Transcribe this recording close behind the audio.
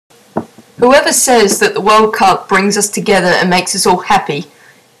Whoever says that the World Cup brings us together and makes us all happy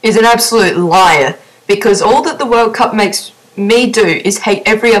is an absolute liar, because all that the World Cup makes me do is hate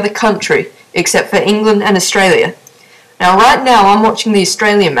every other country except for England and Australia. Now right now I'm watching the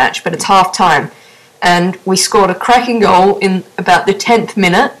Australian match, but it's half time, and we scored a cracking goal in about the 10th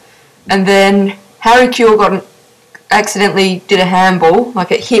minute, and then Harry Kewell accidentally did a handball,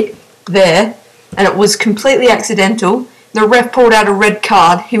 like it hit there, and it was completely accidental. The ref pulled out a red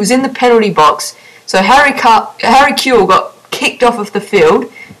card. He was in the penalty box, so Harry Kewell got kicked off of the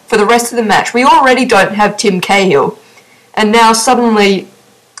field for the rest of the match. We already don't have Tim Cahill, and now suddenly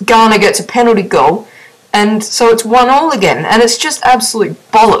Ghana gets a penalty goal, and so it's 1-1 again, and it's just absolute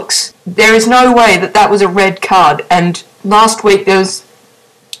bollocks. There is no way that that was a red card, and last week there was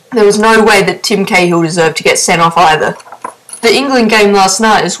no way that Tim Cahill deserved to get sent off either. The England game last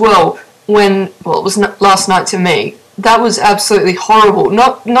night as well, it was last night to me, that was absolutely horrible.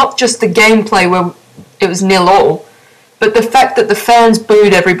 Not just the gameplay where it was 0-0, but the fact that the fans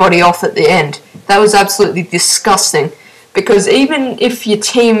booed everybody off at the end. That was absolutely disgusting. Because even if your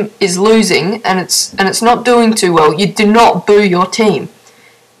team is losing and it's not doing too well, you do not boo your team.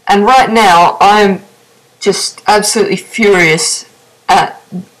 And right now, I'm just absolutely furious at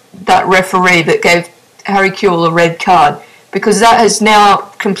that referee that gave Harry Kewell a red card, because that has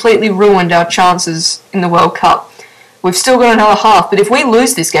now completely ruined our chances in the World Cup. We've still got another half, but if we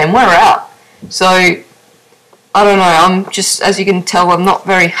lose this game, we're out. So, I don't know, I'm just, as you can tell, I'm not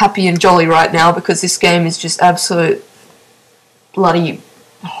very happy and jolly right now, because this game is just absolute bloody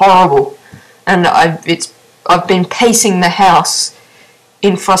horrible. And I've been pacing the house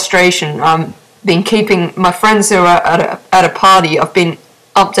in frustration. Been keeping my friends who are at a party, I've been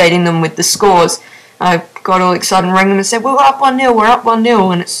updating them with the scores. I got all excited and rang them and said, we're up 1-0, we're up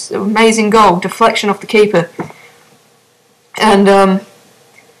 1-0, and it's an amazing goal, deflection off the keeper.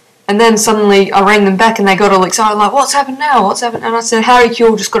 And then suddenly I rang them back and they got all excited, like, what's happened now, what's happened? And I said, Harry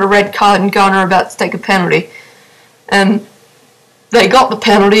Kewell just got a red card and Ghana are about to take a penalty. And they got the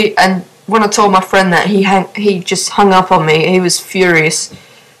penalty, and when I told my friend that, he just hung up on me. He was furious.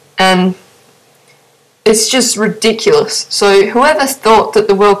 And it's just ridiculous. So whoever thought that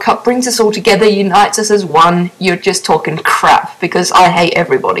the World Cup brings us all together, unites us as one, you're just talking crap, because I hate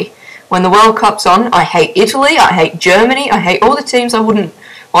everybody. When the World Cup's on, I hate Italy, I hate Germany, I hate all the teams I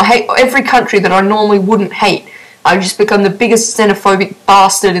hate every country that I normally wouldn't hate. I've just become the biggest xenophobic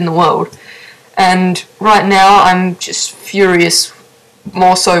bastard in the world. And right now, I'm just furious,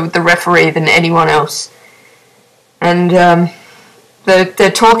 more so with the referee than anyone else. And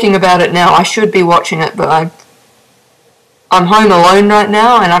they're talking about it now. I should be watching it, but I'm home alone right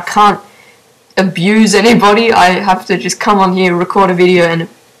now, and I can't abuse anybody. I have to just come on here, record a video, and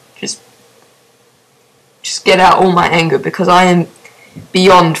just get out all my anger, because I am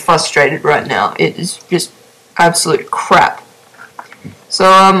beyond frustrated right now. It is just absolute crap. So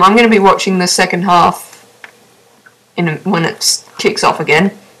I'm going to be watching the second half when it kicks off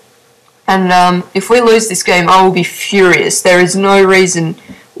again. And if we lose this game, I will be furious. There is no reason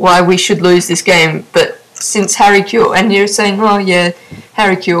why we should lose this game, but since Harry Kewell, and you're saying, oh yeah,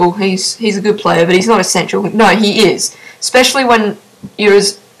 Harry Kewell, he's a good player, but he's not essential. No, he is. Especially when you're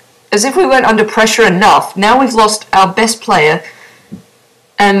as if we weren't under pressure enough. Now we've lost our best player,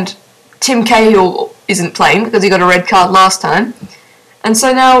 and Tim Cahill isn't playing because he got a red card last time. And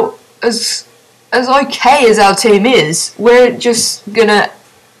so now, as okay as our team is, we're just gonna...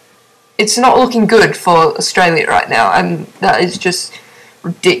 It's not looking good for Australia right now, and that is just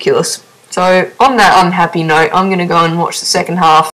ridiculous. So on that unhappy note, I'm gonna go and watch the second half.